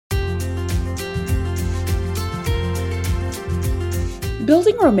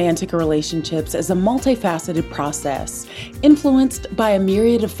Building romantic relationships is a multifaceted process influenced by a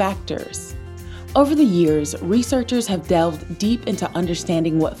myriad of factors. Over the years, researchers have delved deep into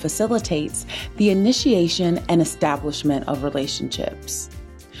understanding what facilitates the initiation and establishment of relationships.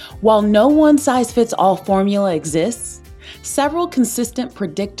 While no one-size-fits-all formula exists, several consistent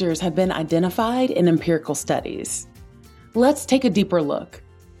predictors have been identified in empirical studies. Let's take a deeper look.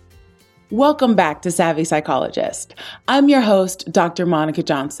 Welcome back to Savvy Psychologist. I'm your host, Dr. Monica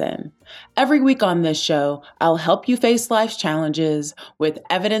Johnson. Every week on this show, I'll help you face life's challenges with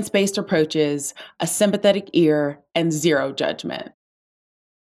evidence-based approaches, a sympathetic ear, and zero judgment.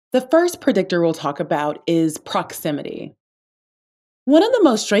 The first predictor we'll talk about is proximity. One of the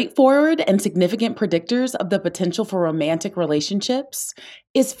most straightforward and significant predictors of the potential for romantic relationships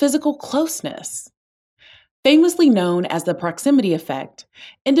is physical closeness. Famously known as the proximity effect,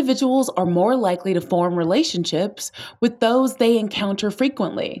 individuals are more likely to form relationships with those they encounter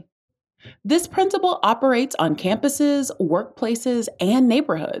frequently. This principle operates on campuses, workplaces, and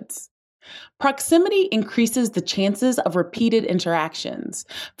neighborhoods. Proximity increases the chances of repeated interactions,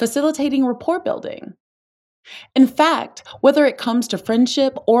 facilitating rapport building. In fact, whether it comes to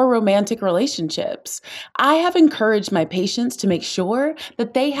friendship or romantic relationships, I have encouraged my patients to make sure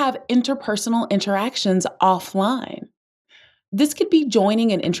that they have interpersonal interactions offline. This could be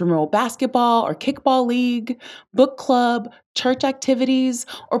joining an intramural basketball or kickball league, book club, church activities,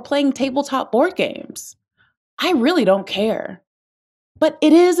 or playing tabletop board games. I really don't care. But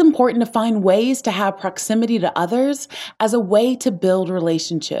it is important to find ways to have proximity to others as a way to build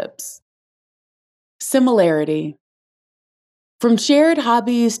relationships. Similarity. From shared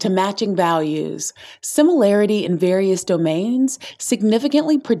hobbies to matching values, similarity in various domains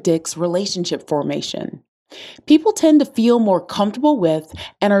significantly predicts relationship formation. People tend to feel more comfortable with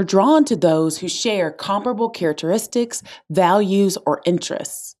and are drawn to those who share comparable characteristics, values, or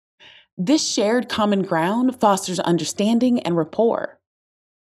interests. This shared common ground fosters understanding and rapport.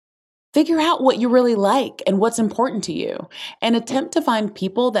 Figure out what you really like and what's important to you, and attempt to find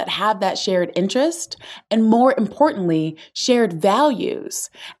people that have that shared interest, and more importantly, shared values,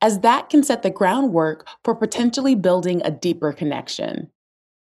 as that can set the groundwork for potentially building a deeper connection.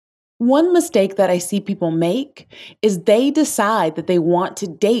 One mistake that I see people make is they decide that they want to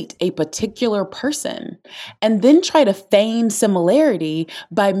date a particular person and then try to feign similarity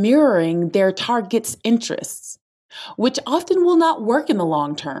by mirroring their target's interests, which often will not work in the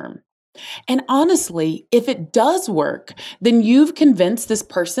long term. And honestly, if it does work, then you've convinced this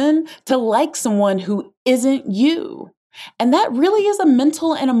person to like someone who isn't you. And that really is a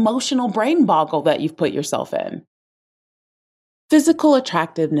mental and emotional brain boggle that you've put yourself in. Physical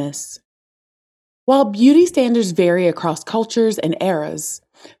attractiveness. While beauty standards vary across cultures and eras,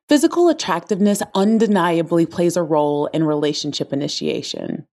 physical attractiveness undeniably plays a role in relationship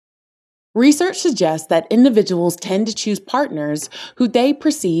initiation. Research suggests that individuals tend to choose partners who they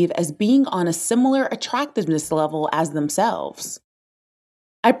perceive as being on a similar attractiveness level as themselves.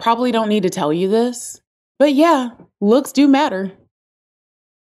 I probably don't need to tell you this, but yeah, looks do matter.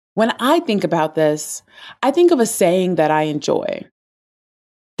 When I think about this, I think of a saying that I enjoy.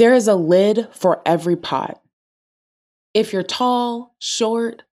 There is a lid for every pot. If you're tall,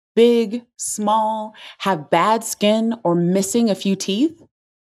 short, big, small, have bad skin, or missing a few teeth,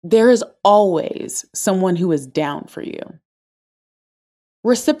 there is always someone who is down for you.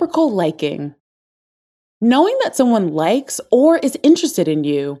 Reciprocal liking. Knowing that someone likes or is interested in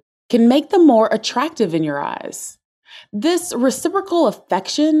you can make them more attractive in your eyes. This reciprocal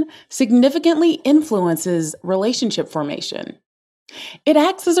affection significantly influences relationship formation. It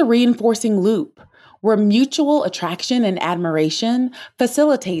acts as a reinforcing loop where mutual attraction and admiration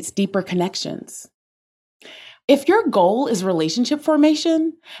facilitates deeper connections. If your goal is relationship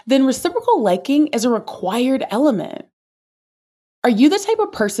formation, then reciprocal liking is a required element. Are you the type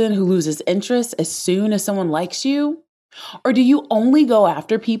of person who loses interest as soon as someone likes you? Or do you only go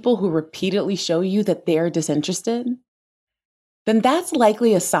after people who repeatedly show you that they're disinterested? Then that's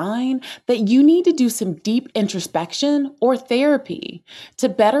likely a sign that you need to do some deep introspection or therapy to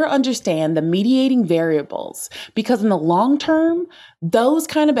better understand the mediating variables, because in the long term, those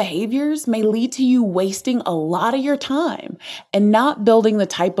kind of behaviors may lead to you wasting a lot of your time and not building the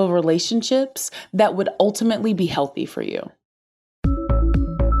type of relationships that would ultimately be healthy for you.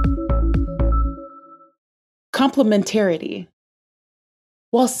 Complementarity.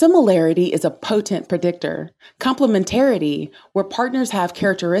 While similarity is a potent predictor, complementarity, where partners have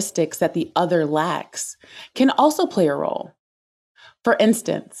characteristics that the other lacks, can also play a role. For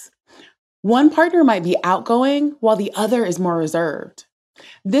instance, one partner might be outgoing while the other is more reserved.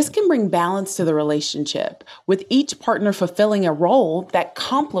 This can bring balance to the relationship, with each partner fulfilling a role that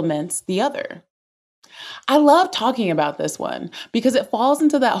complements the other. I love talking about this one because it falls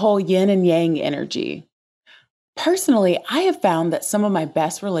into that whole yin and yang energy. Personally, I have found that some of my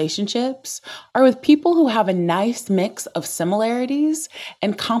best relationships are with people who have a nice mix of similarities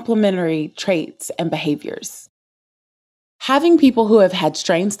and complementary traits and behaviors. Having people who have had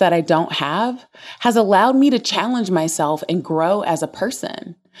strengths that I don't have has allowed me to challenge myself and grow as a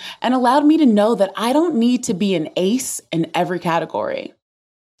person, and allowed me to know that I don't need to be an ace in every category.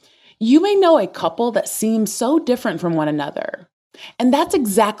 You may know a couple that seems so different from one another. And that's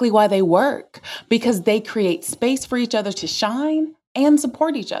exactly why they work, because they create space for each other to shine and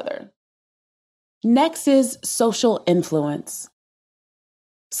support each other. Next is social influence.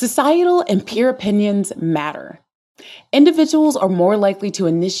 Societal and peer opinions matter. Individuals are more likely to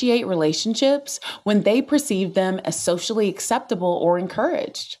initiate relationships when they perceive them as socially acceptable or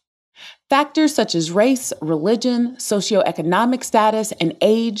encouraged. Factors such as race, religion, socioeconomic status, and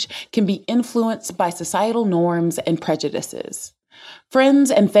age can be influenced by societal norms and prejudices.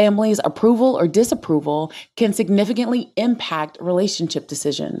 Friends and family's approval or disapproval can significantly impact relationship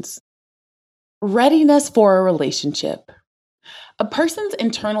decisions. Readiness for a relationship. A person's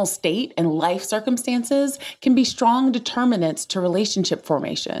internal state and life circumstances can be strong determinants to relationship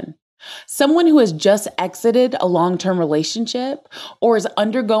formation. Someone who has just exited a long-term relationship or is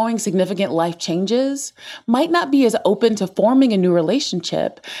undergoing significant life changes might not be as open to forming a new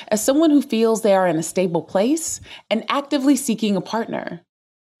relationship as someone who feels they are in a stable place and actively seeking a partner.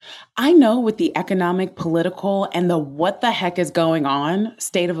 I know with the economic, political, and the what the heck is going on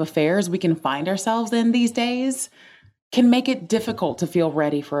state of affairs we can find ourselves in these days can make it difficult to feel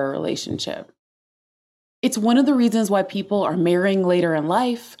ready for a relationship. It's one of the reasons why people are marrying later in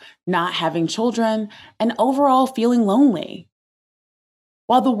life, not having children, and overall feeling lonely.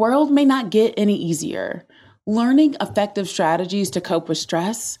 While the world may not get any easier, learning effective strategies to cope with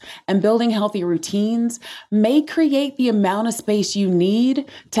stress and building healthy routines may create the amount of space you need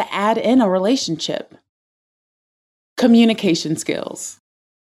to add in a relationship. Communication skills.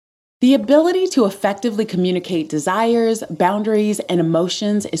 The ability to effectively communicate desires, boundaries, and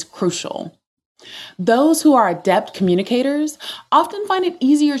emotions is crucial. Those who are adept communicators often find it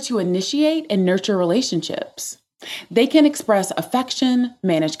easier to initiate and nurture relationships. They can express affection,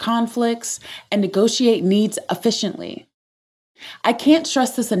 manage conflicts, and negotiate needs efficiently. I can't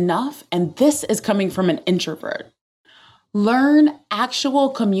stress this enough, and this is coming from an introvert. Learn actual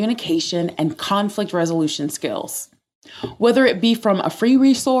communication and conflict resolution skills. Whether it be from a free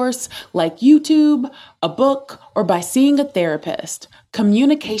resource like YouTube, a book, or by seeing a therapist,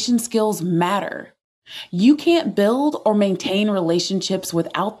 communication skills matter. You can't build or maintain relationships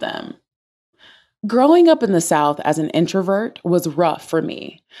without them. Growing up in the South as an introvert was rough for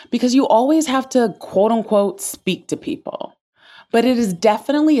me because you always have to quote unquote speak to people. But it is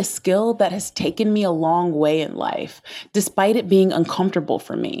definitely a skill that has taken me a long way in life, despite it being uncomfortable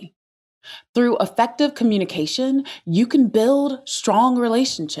for me. Through effective communication, you can build strong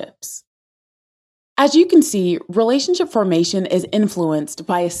relationships. As you can see, relationship formation is influenced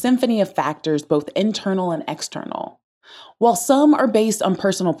by a symphony of factors, both internal and external. While some are based on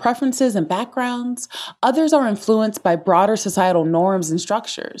personal preferences and backgrounds, others are influenced by broader societal norms and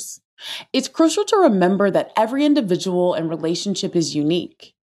structures. It's crucial to remember that every individual and relationship is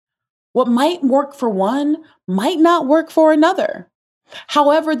unique. What might work for one might not work for another.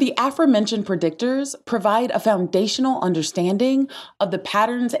 However, the aforementioned predictors provide a foundational understanding of the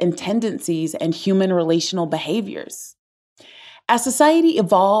patterns and tendencies in human relational behaviors. As society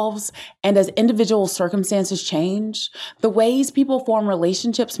evolves and as individual circumstances change, the ways people form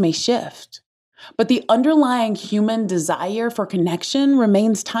relationships may shift, but the underlying human desire for connection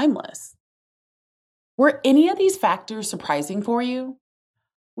remains timeless. Were any of these factors surprising for you?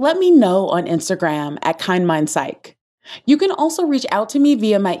 Let me know on Instagram at KindMindPsych. You can also reach out to me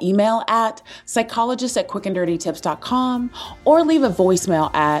via my email at psychologist@quickanddirtytips.com or leave a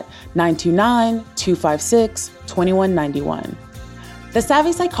voicemail at 929-256-2191. The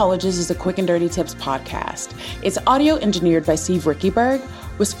Savvy Psychologist is a Quick and Dirty Tips podcast. It's audio engineered by Steve Rickyberg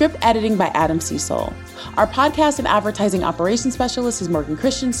with script editing by Adam Cecil. Our podcast and advertising operations specialist is Morgan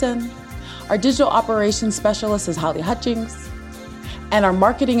Christensen. Our digital operations specialist is Holly Hutchings. And our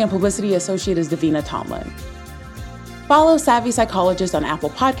marketing and publicity associate is Davina Tomlin. Follow Savvy Psychologist on Apple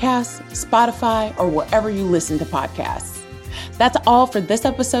Podcasts, Spotify, or wherever you listen to podcasts. That's all for this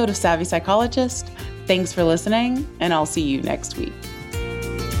episode of Savvy Psychologist. Thanks for listening, and I'll see you next week.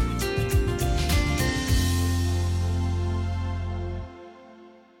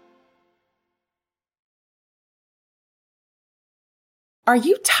 Are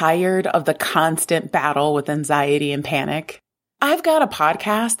you tired of the constant battle with anxiety and panic? I've got a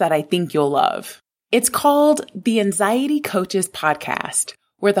podcast that I think you'll love. It's called the Anxiety Coaches Podcast,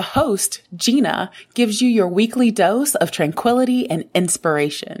 where the host, Gina, gives you your weekly dose of tranquility and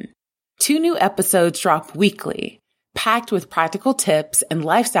inspiration. 2 new episodes drop weekly, packed with practical tips and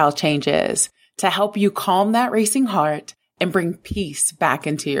lifestyle changes to help you calm that racing heart and bring peace back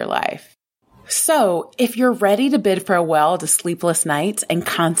into your life. So, if you're ready to bid farewell to sleepless nights and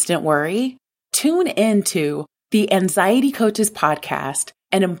constant worry, tune into the Anxiety Coaches Podcast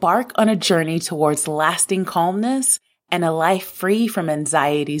and embark on a journey towards lasting calmness and a life free from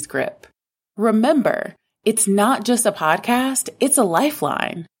anxiety's grip. Remember, it's not just a podcast, it's a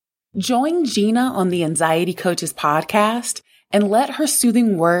lifeline. Join Gina on the Anxiety Coaches Podcast and let her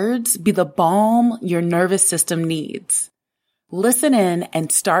soothing words be the balm your nervous system needs. Listen in and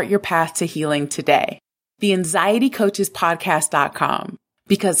start your path to healing today. The AnxietyCoachesPodcast.com,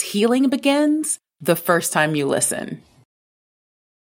 because healing begins the first time you listen.